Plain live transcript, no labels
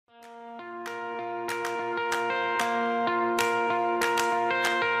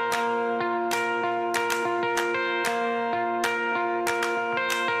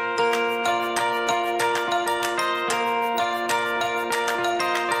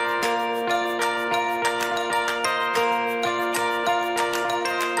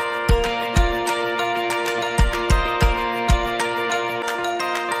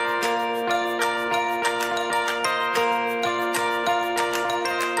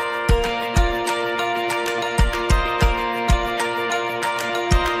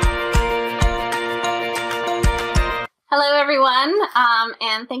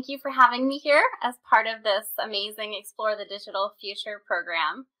and thank you for having me here as part of this amazing Explore the Digital Future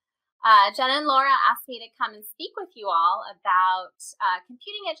program. Jen and Laura asked me to come and speak with you all about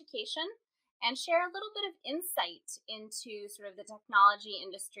computing education and share a little bit of insight into sort of the technology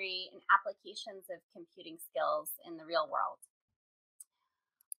industry and applications of computing skills in the real world.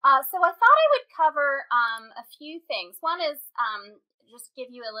 So I thought I would cover a few things. One is just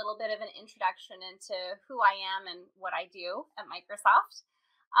give you a little bit of an introduction into who I am and what I do at Microsoft.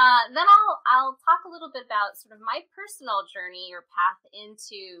 Then I'll talk a little bit about sort of my personal journey or path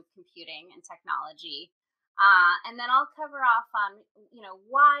into computing and technology. And then I'll cover off on,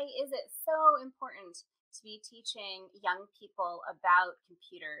 why is it so important to be teaching young people about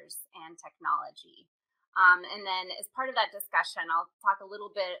computers and technology. And then as part of that discussion, I'll talk a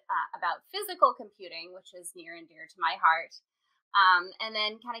little bit about physical computing, which is near and dear to my heart. And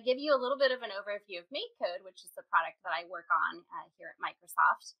then kind of give you a little bit of an overview of MakeCode, which is the product that I work on here at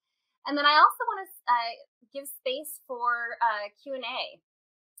Microsoft. And then I also want to give space for Q&A.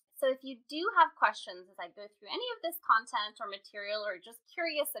 So if you do have questions as I go through any of this content or material, or just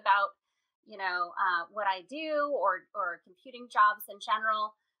curious about, what I do or computing jobs in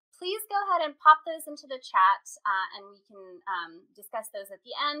general, please go ahead and pop those into the chat, and we can discuss those at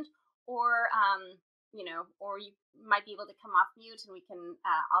the end, or or you might be able to come off mute and we can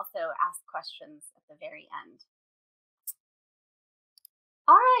also ask questions at the very end.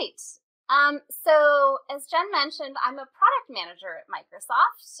 All right. So as Jen mentioned, I'm a product manager at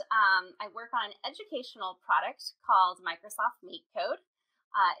Microsoft. I work on an educational product called Microsoft MakeCode.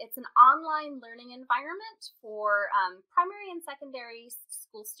 It's an online learning environment for primary and secondary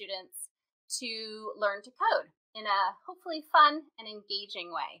school students to learn to code in a hopefully fun and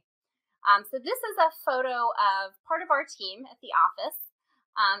engaging way. So this is a photo of part of our team at the office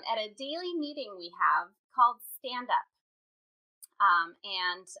at a daily meeting we have called Stand Up.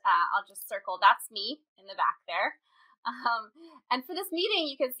 And I'll just circle, that's me in the back there. And for this meeting,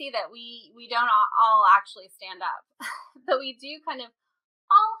 you can see that we don't all actually stand up, but we do kind of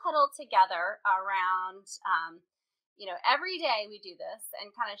all huddle together around, every day we do this and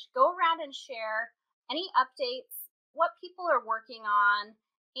kind of go around and share any updates, what people are working on,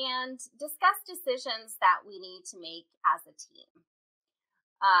 and discuss decisions that we need to make as a team.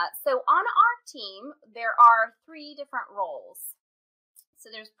 So on our team, there are 3 different roles. So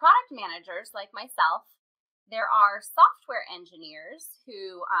there's product managers like myself. There are software engineers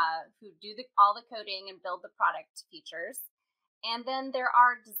who do all the coding and build the product features. And then there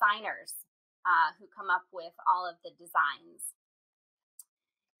are designers who come up with all of the designs.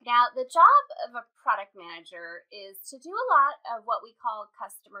 Now, the job of a product manager is to do a lot of what we call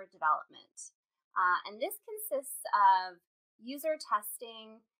customer development. And this consists of user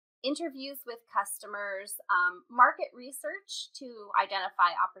testing, interviews with customers, market research to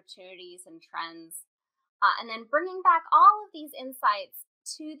identify opportunities and trends, and then bringing back all of these insights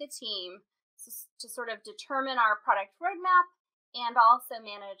to the team to sort of determine our product roadmap and also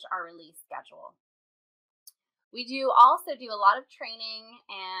manage our release schedule. We also do a lot of training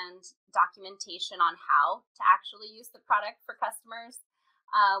and documentation on how to actually use the product for customers.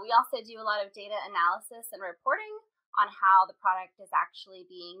 We also do a lot of data analysis and reporting on how the product is actually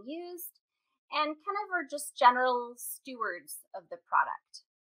being used, and kind of are just general stewards of the product.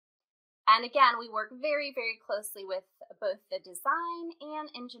 And again, we work very, very closely with both the design and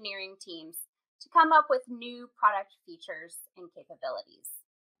engineering teams to come up with new product features and capabilities.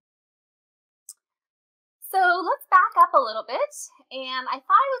 So let's back up a little bit, and I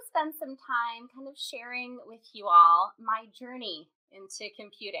thought I would spend some time kind of sharing with you all my journey into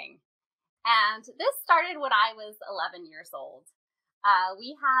computing. And this started when I was 11 years old.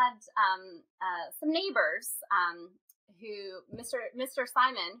 We had some neighbors who, Mr.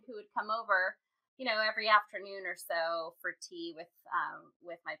 Simon, who would come over, every afternoon or so for tea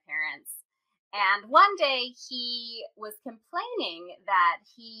with my parents. And one day he was complaining that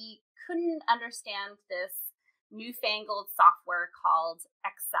he couldn't understand this newfangled software called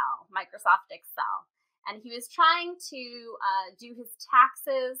Excel, Microsoft Excel. And he was trying to do his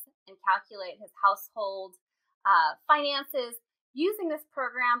taxes and calculate his household finances using this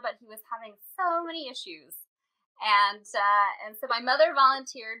program, but he was having so many issues. And so my mother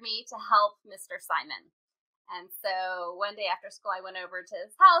volunteered me to help Mr. Simon. And so one day after school, I went over to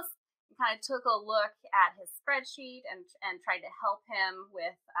his house and kind of took a look at his spreadsheet and tried to help him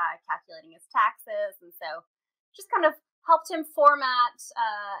with calculating his taxes. And so just kind of helped him format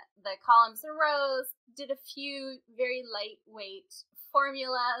the columns and rows, did a few very lightweight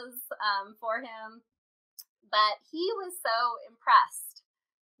formulas for him. But he was so impressed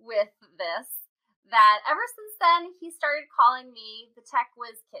with this that ever since then, he started calling me the tech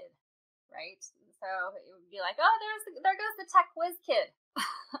whiz kid, right? So it would be like, oh, there goes the tech whiz kid.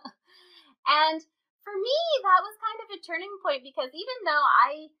 And for me, that was kind of a turning point, because even though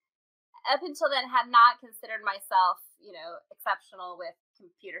I, up until then, had not considered myself, exceptional with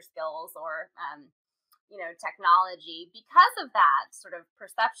computer skills or, technology, because of that sort of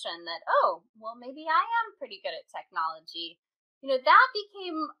perception that, oh, well, maybe I am pretty good at technology, that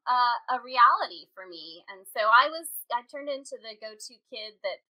became a reality for me. And so I turned into the go-to kid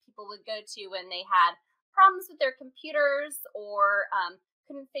that people would go to when they had problems with their computers, or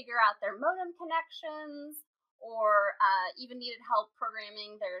couldn't figure out their modem connections, or even needed help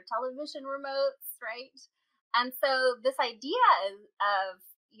programming their television remotes, right? And so this idea of,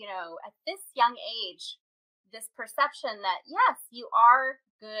 at this young age, this perception that, yes, you are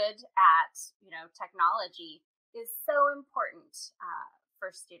good at, technology is so important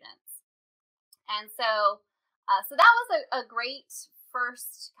for students. And so that was a great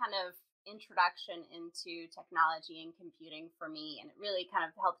first kind of introduction into technology and computing for me. And it really kind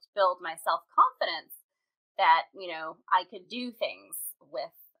of helped build my self-confidence that, I could do things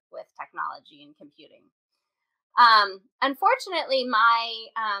with technology and computing. Unfortunately,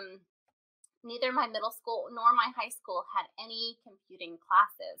 neither my middle school nor my high school had any computing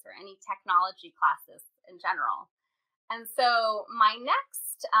classes or any technology classes in general. And so my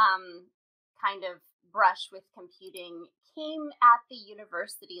next kind of brush with computing came at the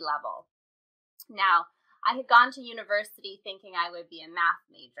university level. Now, I had gone to university thinking I would be a math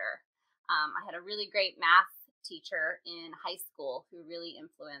major. I had a really great math teacher in high school who really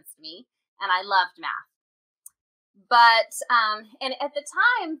influenced me, and I loved math. But, and at the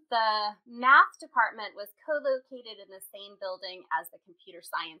time, the math department was co-located in the same building as the computer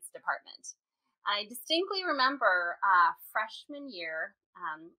science department. I distinctly remember freshman year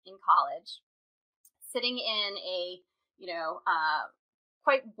in college, sitting in a,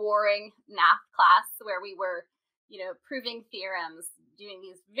 quite boring math class where we were, proving theorems, doing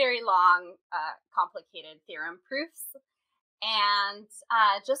these very long, complicated theorem proofs. And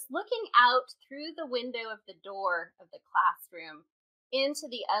just looking out through the window of the door of the classroom into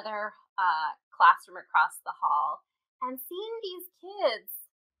the other classroom across the hall, and seeing these kids,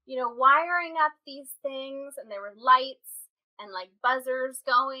 wiring up these things, and there were lights and like buzzers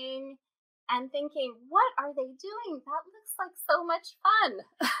going, and thinking, what are they doing? That looks like so much fun.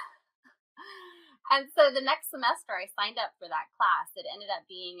 And so the next semester I signed up for that class. It ended up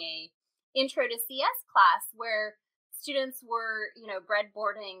being a intro to CS class where students were,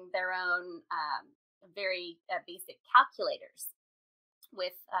 breadboarding their own very basic calculators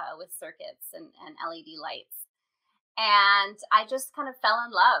with circuits and LED lights. And I just kind of fell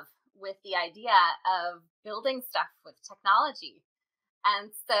in love with the idea of building stuff with technology.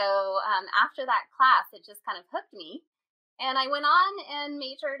 And so after that class, it just kind of hooked me. And I went on and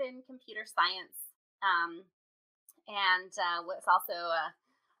majored in computer science, and was also a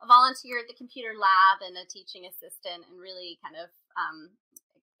volunteer at the computer lab and a teaching assistant, and really kind of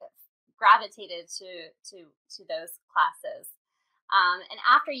gravitated to those classes. And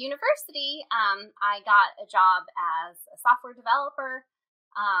after university, I got a job as a software developer,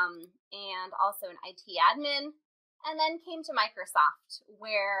 and also an IT admin, and then came to Microsoft,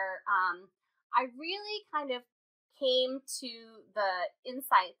 where I really kind of came to the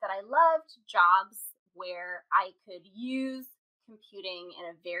insight that I loved jobs where I could use computing in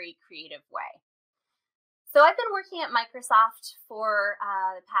a very creative way. So I've been working at Microsoft for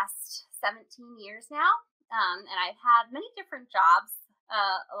the past 17 years now, and I've had many different jobs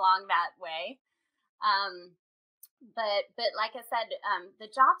along that way. But like I said,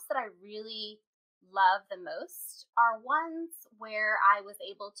 the jobs that I really love the most are ones where I was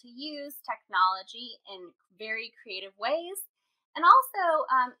able to use technology in very creative ways, and also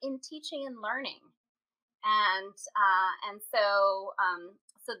in teaching and learning. And so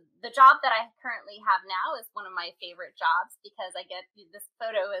the job that I currently have now is one of my favorite jobs, because I get this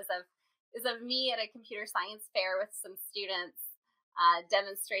photo is of me at a computer science fair with some students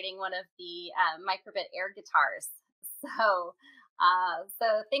demonstrating one of the microbit air guitars. So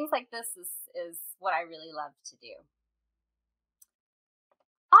things like this is what I really love to do.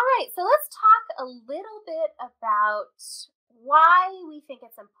 All right, so let's talk a little bit about why we think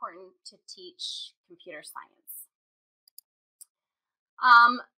it's important to teach computer science.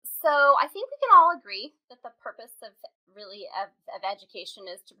 So I think we can all agree that the purpose of education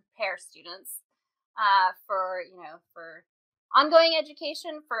is to prepare students for ongoing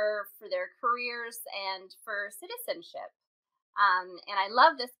education, for their careers, and for citizenship. And I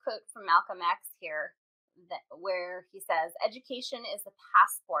love this quote from Malcolm X here, where he says, "Education is the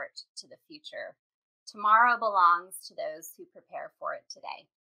passport to the future. Tomorrow belongs to those who prepare for it today.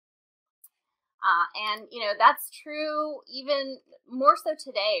 And, that's true even more so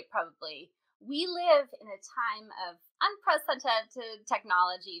today, probably. We live in a time of unprecedented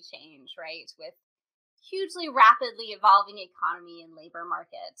technology change, right? With hugely rapidly evolving economy and labor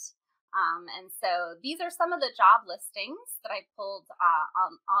market. And so these are some of the job listings that I pulled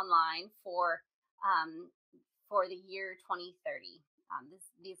online for the year 2030.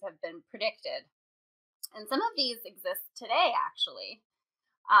 These have been predicted. And some of these exist today, actually.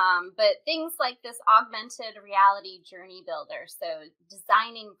 But things like this augmented reality journey builder, so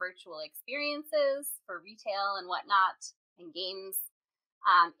designing virtual experiences for retail and whatnot, and games.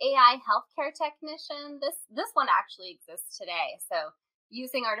 AI healthcare technician, this one actually exists today. So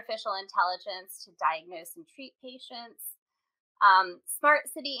using artificial intelligence to diagnose and treat patients.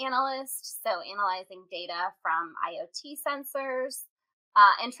 Smart city analyst, so analyzing data from IoT sensors,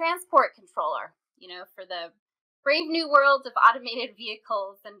 and transport controller, for the brave new world of automated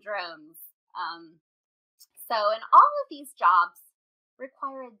vehicles and drones. And all of these jobs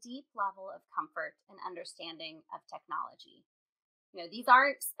require a deep level of comfort and understanding of technology. These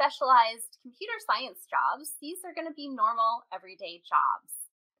aren't specialized computer science jobs. These are going to be normal, everyday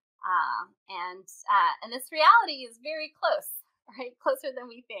jobs. And this reality is very close, right? Closer than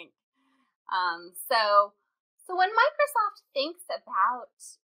we think. So when Microsoft thinks about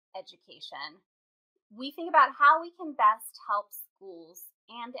education, we think about how we can best help schools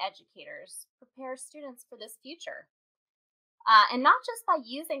and educators prepare students for this future. And not just by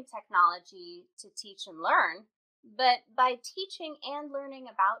using technology to teach and learn, but by teaching and learning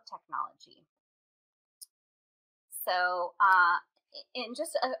about technology. So in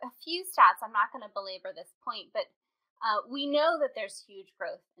just a few stats, I'm not going to belabor this point, but we know that there's huge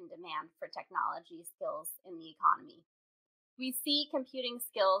growth in demand for technology skills in the economy. We see computing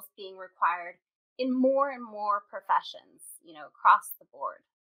skills being required in more and more professions, across the board.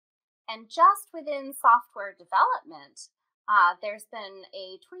 And just within software development, there's been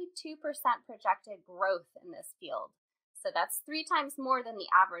a 22% projected growth in this field. So that's 3 times more than the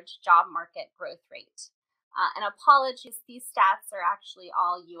average job market growth rate. And apologies, these stats are actually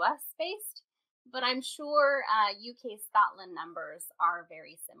all US based, but I'm sure UK Scotland numbers are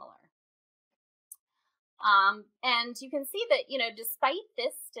very similar. And you can see that, despite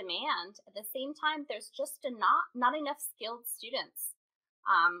this demand, at the same time, there's just not enough skilled students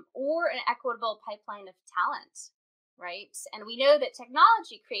or an equitable pipeline of talent, right? And we know that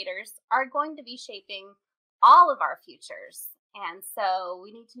technology creators are going to be shaping all of our futures. And so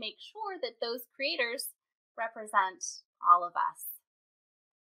we need to make sure that those creators represent all of us.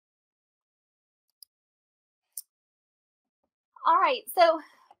 All right, so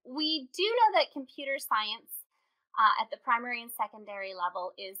we do know that computer science at the primary and secondary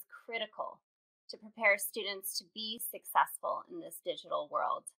level is critical to prepare students to be successful in this digital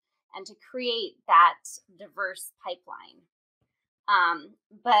world and to create that diverse pipeline.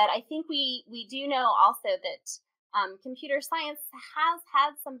 But I think we do know also that computer science has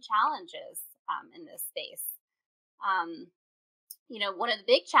had some challenges in this space. One of the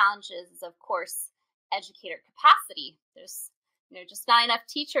big challenges is, of course, educator capacity. There's just not enough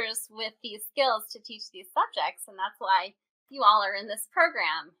teachers with these skills to teach these subjects, and that's why you all are in this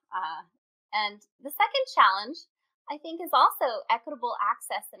program. And the second challenge, I think, is also equitable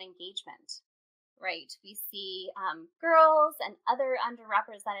access and engagement, right? We see girls and other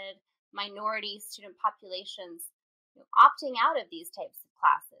underrepresented minority student populations opting out of these types of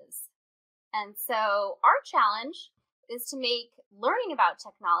classes. And so our challenge is to make learning about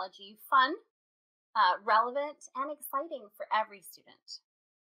technology fun, relevant, and exciting for every student.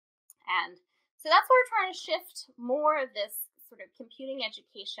 And so that's why we're trying to shift more of this sort of computing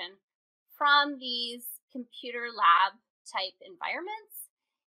education from these computer lab type environments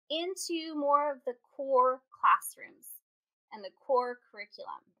into more of the core classrooms and the core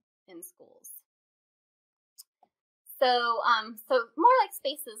curriculum in schools. So more like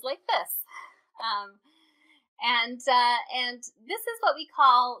spaces like this. And this is what we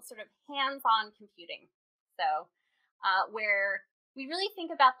call sort of hands-on computing. So where we really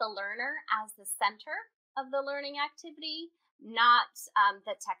think about the learner as the center of the learning activity, not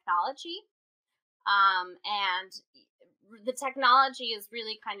the technology. And the technology is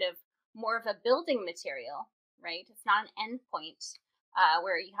really kind of more of a building material, right? It's not an endpoint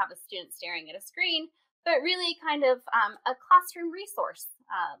where you have a student staring at a screen, but really kind of a classroom resource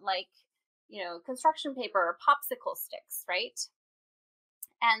like construction paper or popsicle sticks, right?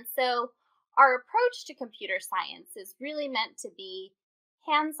 And so our approach to computer science is really meant to be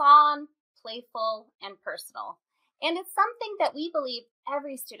hands-on, playful, and personal. And it's something that we believe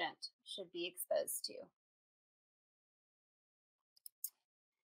every student should be exposed to.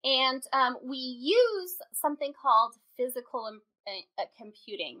 And we use something called physical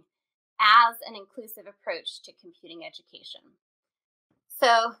computing as an inclusive approach to computing education.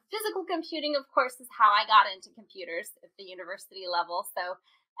 So physical computing, of course, is how I got into computers at the university level. So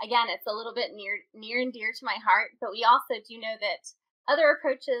again, it's a little bit near and dear to my heart, but we also do know that other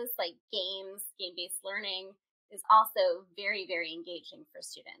approaches like games, game-based learning is also very, very engaging for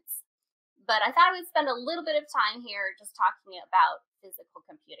students. But I thought I would spend a little bit of time here just talking about physical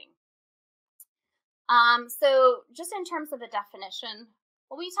computing. So just in terms of the definition,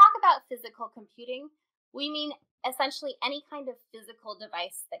 when we talk about physical computing, we mean essentially any kind of physical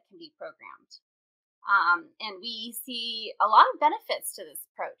device that can be programmed. And we see a lot of benefits to this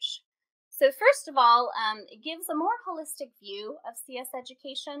approach. So first of all, it gives a more holistic view of CS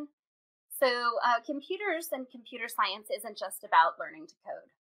education. So computers and computer science isn't just about learning to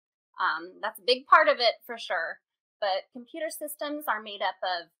code. That's a big part of it for sure, but computer systems are made up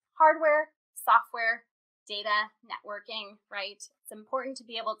of hardware, software, data, networking, right? It's important to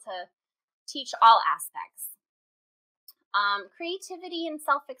be able to teach all aspects. Creativity and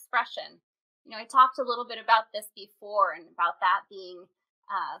self-expression. You know, I talked a little bit about this before and about that being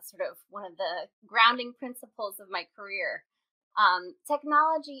sort of one of the grounding principles of my career.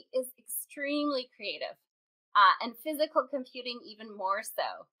 Technology is extremely creative, and physical computing even more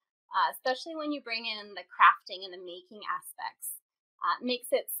so, especially when you bring in the crafting and the making aspects. Makes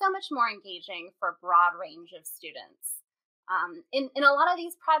it so much more engaging for a broad range of students. In a lot of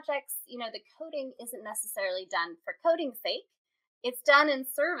these projects, you know, the coding isn't necessarily done for coding's sake. It's done in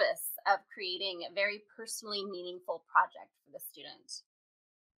service of creating a very personally meaningful project for the student.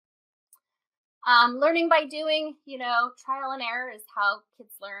 Learning by doing, you know, trial and error is how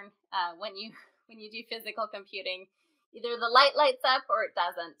kids learn when you do physical computing. Either the light lights up or it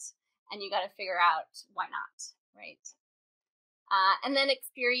doesn't, and you got to figure out why not, right? And then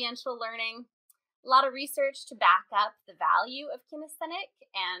experiential learning. A lot of research to back up the value of kinesthetic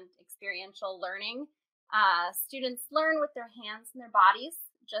and experiential learning. Students learn with their hands and their bodies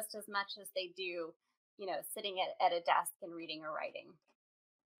just as much as they do, you know, sitting at a desk and reading or writing.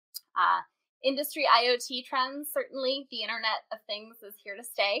 Industry IoT trends, certainly the Internet of Things is here to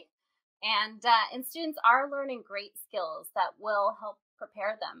stay. And students are learning great skills that will help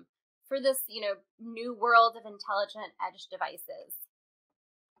prepare them for this, you know, new world of intelligent edge devices.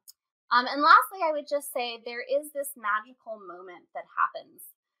 And lastly, I would just say there is this magical moment that happens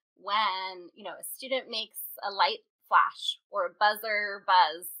when, you know, a student makes a light flash or a buzzer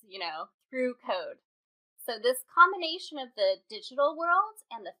buzz, you know, through code. So this combination of the digital world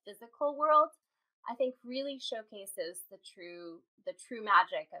and the physical world, I think, really showcases the true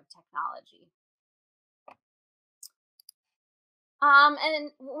magic of technology.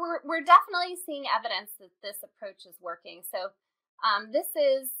 And we're definitely seeing evidence that this approach is working. So this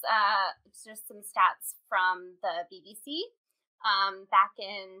is just some stats from the BBC back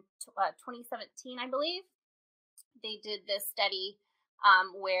in 2017, I believe. They did this study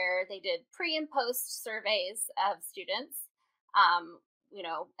where they did pre and post surveys of students, you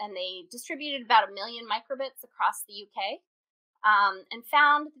know, and they distributed about 1 million microbits across the UK, and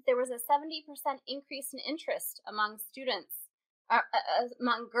found that there was a 70% increase in interest among students,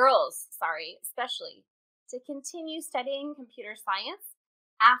 among girls, especially, to continue studying computer science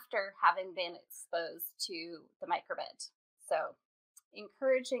after having been exposed to the microbit. So,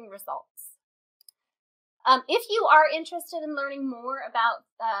 encouraging results. If you are interested in learning more about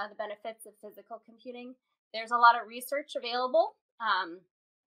the benefits of physical computing, there's a lot of research available,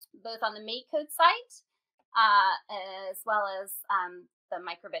 both on the MakeCode site as well as the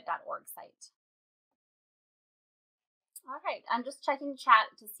microbit.org site. All right, I'm just checking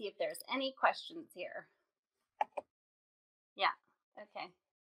chat to see if there's any questions here. Yeah, okay.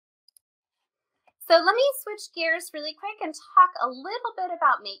 So let me switch gears really quick and talk a little bit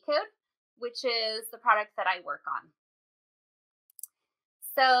about MakeCode, which is the product that I work on.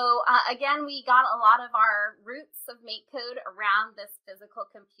 So again, we got a lot of our roots of MakeCode around this physical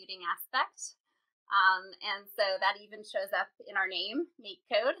computing aspect. And so that even shows up in our name,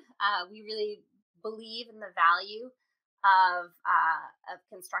 MakeCode. We really believe in the value of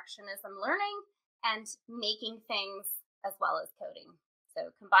constructionism learning and making things as well as coding. So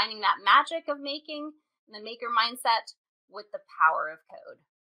combining that magic of making and the maker mindset with the power of code.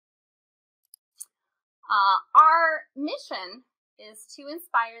 Our mission is to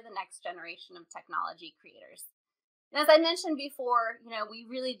inspire the next generation of technology creators. And as I mentioned before, you know, we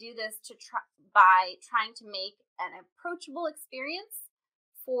really do this by trying to make an approachable experience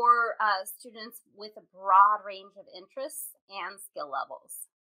for students with a broad range of interests and skill levels.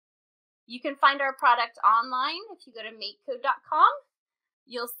 You can find our product online if you go to MakeCode.com.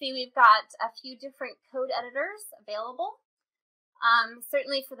 You'll see we've got a few different code editors available.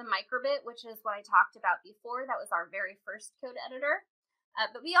 Certainly for the microbit, which is what I talked about before, that was our very first code editor.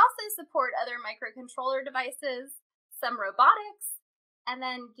 But we also support other microcontroller devices, some robotics, and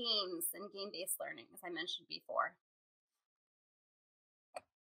then games and game-based learning, as I mentioned before.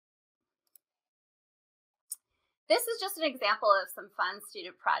 This is just an example of some fun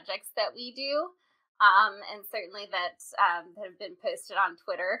student projects that we do, and certainly that have been posted on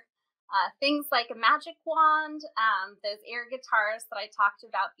Twitter. Things like a magic wand, those air guitars that I talked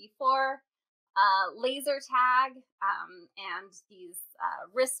about before, laser tag, and these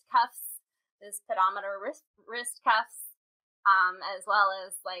wrist cuffs, this pedometer wrist cuffs, as well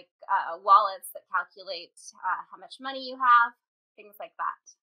as like wallets that calculate how much money you have, things like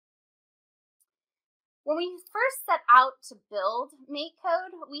that. When we first set out to build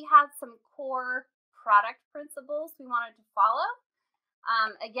MakeCode, we had some core product principles we wanted to follow.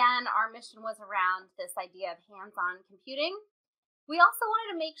 Again, our mission was around this idea of hands-on computing. We also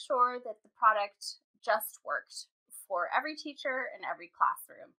wanted to make sure that the product just worked for every teacher in every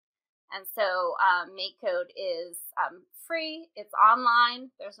classroom. And so MakeCode is free, it's online,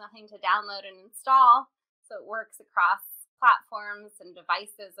 there's nothing to download and install, so it works across platforms and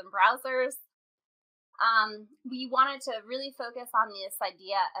devices and browsers. We wanted to really focus on this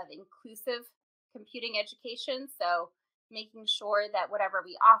idea of inclusive computing education, so making sure that whatever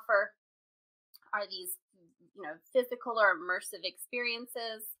we offer are these, physical or immersive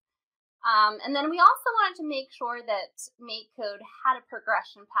experiences. And then we also wanted to make sure that MakeCode had a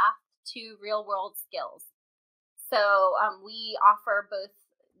progression path to real-world skills. So we offer both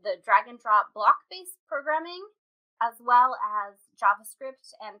the drag-and-drop block-based programming as well as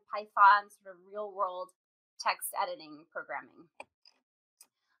JavaScript and Python sort of real-world text editing programming.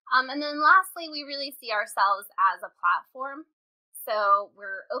 And then lastly, we really see ourselves as a platform. So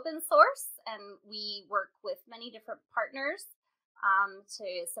we're open source and we work with many different partners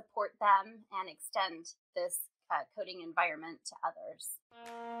to support them and extend this coding environment to others.